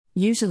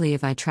Usually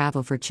if I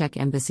travel for Czech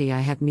embassy I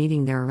have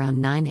meeting there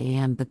around 9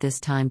 a.m. but this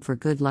time for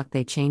good luck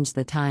they changed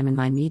the time and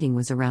my meeting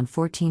was around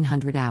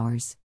 1400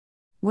 hours.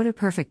 What a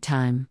perfect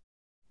time.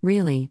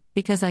 Really,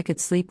 because I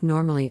could sleep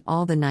normally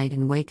all the night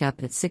and wake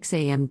up at 6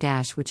 a.m.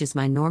 which is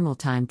my normal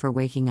time for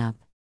waking up.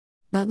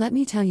 But let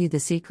me tell you the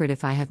secret: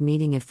 if I have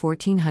meeting at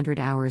 1400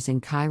 hours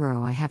in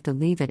Cairo I have to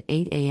leave at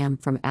 8 a.m.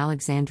 from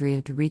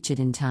Alexandria to reach it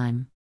in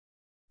time.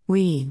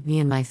 Me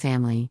and my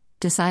family,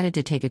 decided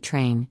to take a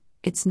train.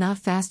 It's not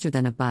faster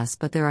than a bus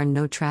but there are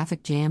no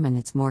traffic jam and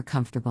it's more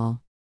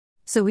comfortable.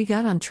 So we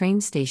got on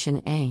train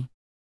station A.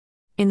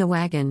 In the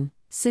wagon,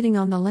 sitting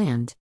on the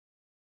land.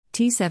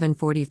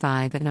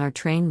 T7:45 and our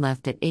train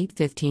left at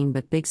 8:15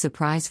 but big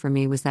surprise for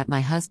me was that my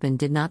husband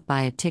did not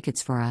buy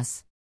tickets for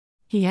us.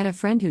 He had a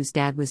friend whose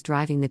dad was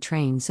driving the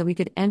train so we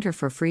could enter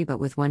for free but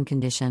with one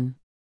condition.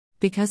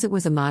 Because it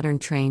was a modern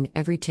train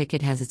every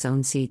ticket has its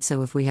own seat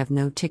so if we have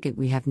no ticket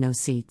we have no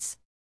seats.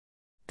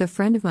 The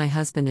friend of my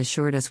husband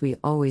assured us we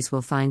always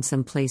will find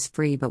some place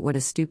free but what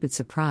a stupid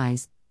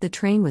surprise, the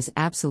train was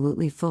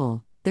absolutely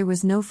full, there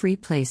was no free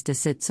place to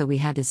sit so we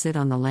had to sit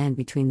on the land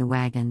between the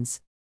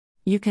wagons.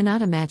 You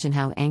cannot imagine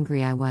how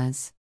angry I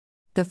was.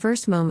 The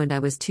first moment I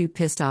was too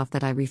pissed off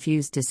that I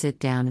refused to sit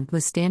down and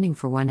was standing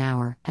for 1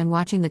 hour and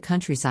watching the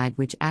countryside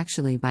which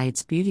actually by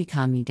its beauty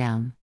calmed me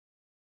down.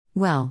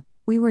 Well,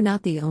 we were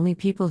not the only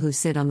people who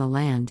sit on the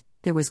land,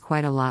 there was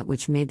quite a lot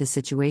which made the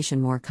situation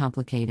more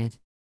complicated.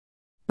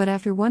 But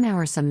after 1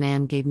 hour some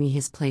man gave me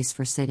his place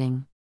for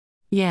sitting.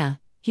 Yeah,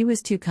 he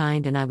was too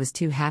kind and I was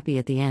too happy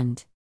at the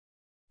end.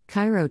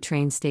 Cairo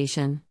train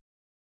station.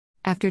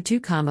 After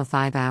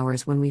 2.5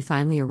 hours when we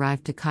finally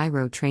arrived to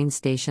Cairo train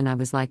station I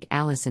was like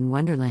Alice in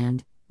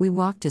Wonderland. We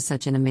walked to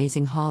such an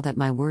amazing hall that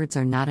my words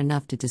are not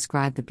enough to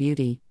describe the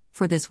beauty.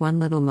 For this one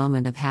little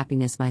moment of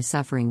happiness my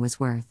suffering was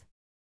worth.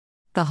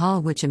 The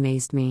hall which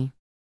amazed me.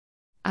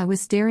 I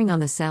was staring on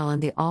the cell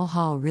and the all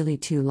hall really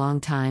too long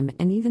time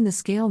and even the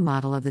scale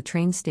model of the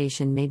train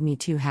station made me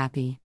too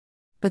happy.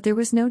 But there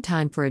was no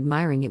time for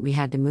admiring it, we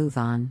had to move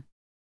on.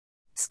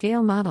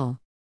 Scale model.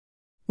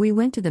 We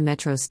went to the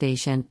metro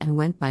station and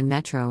went by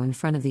metro in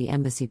front of the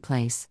embassy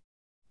place.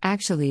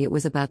 Actually it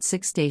was about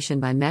 6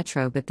 station by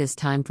metro but this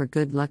time for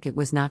good luck it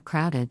was not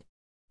crowded.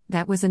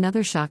 That was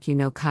another shock, you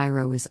know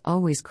Cairo is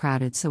always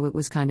crowded so it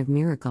was kind of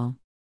miracle.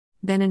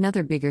 Then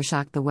another bigger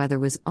shock, the weather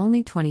was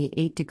only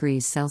 28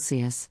 degrees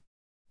Celsius.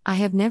 I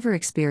have never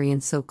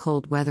experienced so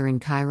cold weather in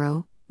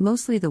Cairo,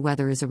 mostly the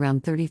weather is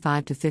around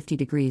 35 to 50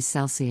 degrees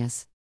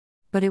Celsius.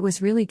 But it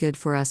was really good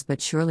for us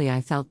but surely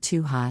I felt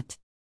too hot.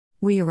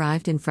 We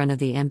arrived in front of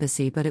the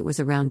embassy but it was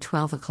around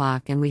 12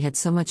 o'clock and we had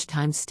so much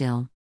time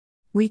still.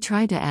 We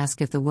tried to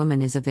ask if the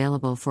woman is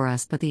available for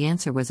us but the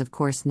answer was of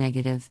course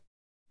negative.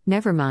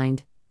 Never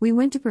mind. We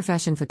went to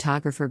profession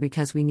photographer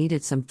because we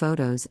needed some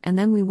photos and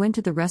then we went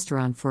to the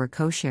restaurant for a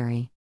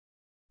Koshari.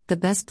 The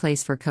best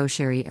place for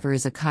Koshari ever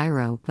is a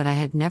Cairo but I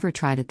had never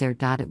tried it there.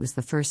 It was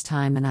the first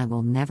time and I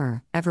will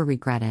never, ever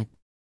regret it.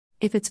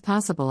 If it's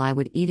possible I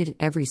would eat it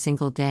every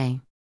single day.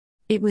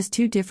 It was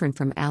too different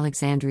from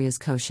Alexandria's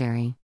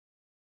Koshari.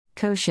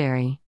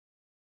 Koshari.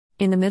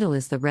 In the middle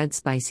is the red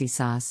spicy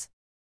sauce.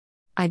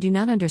 I do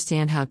not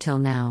understand how till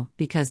now,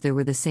 because there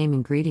were the same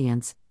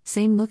ingredients,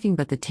 same looking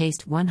but the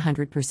taste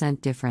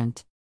 100%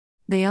 different.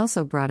 They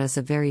also brought us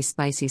a very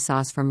spicy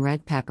sauce from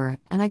red pepper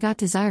and I got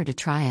desire to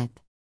try it.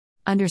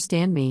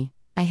 Understand me,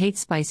 I hate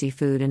spicy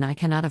food and I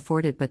cannot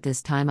afford it but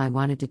this time I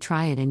wanted to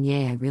try it and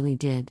yay I really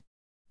did.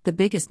 The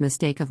biggest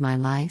mistake of my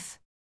life?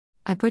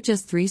 I put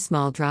just 3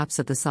 small drops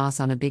of the sauce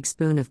on a big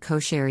spoon of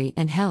Koshari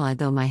and hell I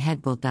though my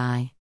head will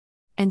die.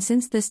 And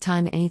since this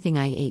time anything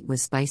I ate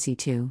was spicy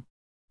too.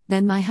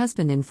 Then my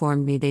husband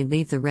informed me they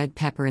leave the red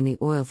pepper in the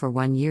oil for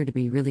 1 year to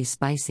be really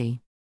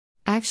spicy.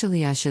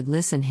 Actually I should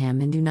listen him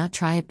and do not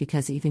try it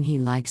because even he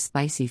likes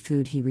spicy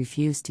food he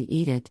refused to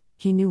eat it,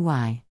 he knew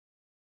why.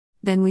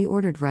 Then we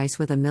ordered rice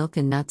with a milk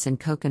and nuts and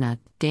coconut,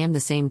 damn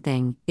the same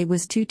thing, it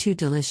was too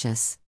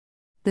delicious.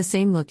 The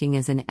same looking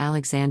as in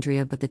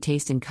Alexandria but the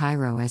taste in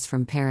Cairo as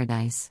from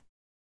paradise.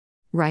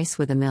 Rice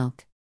with a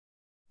milk.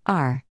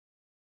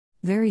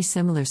 Very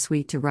similar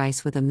sweet to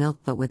rice with a milk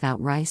but without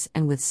rice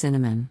and with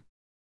cinnamon.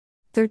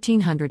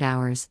 1300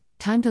 hours,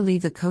 time to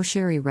leave the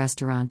Koshari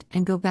restaurant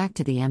and go back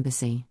to the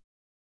embassy.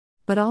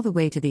 But all the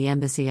way to the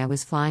embassy I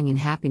was flying in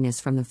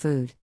happiness from the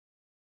food.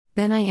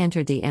 Then I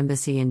entered the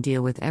embassy and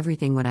deal with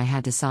everything what I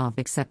had to solve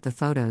except the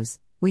photos.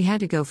 We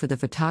had to go for the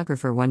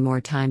photographer one more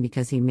time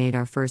because he made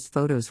our first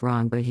photos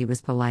wrong but he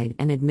was polite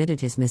and admitted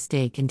his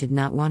mistake and did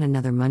not want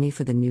another money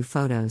for the new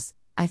photos.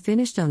 I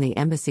finished on the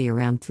embassy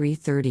around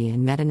 3:30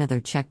 and met another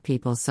Czech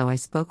people so I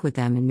spoke with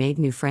them and made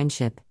new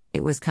friendship.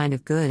 It was kind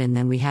of good and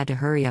then we had to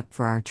hurry up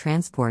for our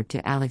transport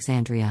to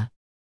Alexandria.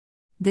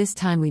 This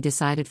time we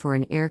decided for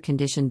an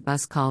air-conditioned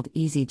bus called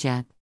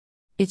EasyJet.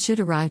 It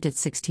should arrived at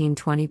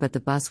 16:20 but the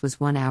bus was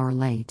 1 hour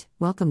late.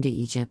 Welcome to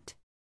Egypt.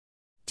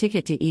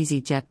 Ticket to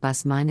EasyJet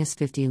bus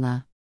 -50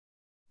 la.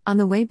 On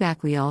the way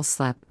back we all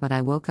slept but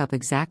I woke up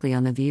exactly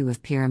on the view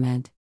of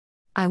pyramid.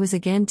 I was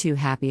again too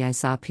happy I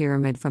saw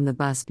pyramid from the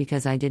bus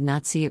because I did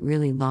not see it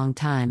really long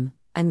time.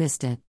 I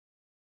missed it.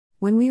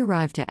 When we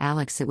arrived to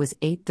Alex, it was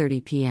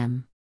 8:30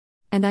 p.m.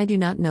 And I do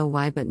not know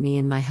why, but me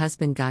and my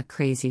husband got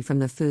crazy from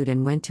the food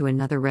and went to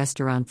another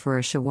restaurant for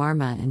a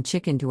shawarma and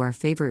chicken, to our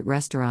favorite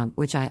restaurant,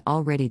 which I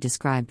already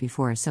described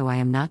before, so I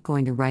am not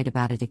going to write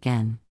about it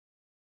again.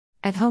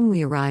 At home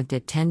we arrived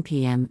at 10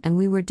 p.m. and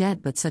we were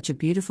dead, but such a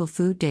beautiful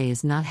food day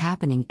is not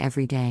happening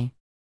every day.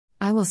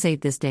 I will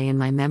save this day in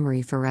my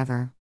memory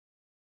forever.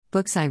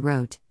 Books I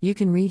wrote, you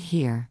can read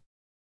here.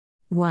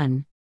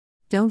 1.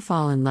 Don't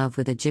Fall in Love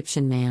with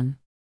Egyptian Man.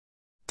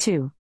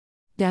 2.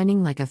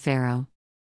 Dining Like a Pharaoh.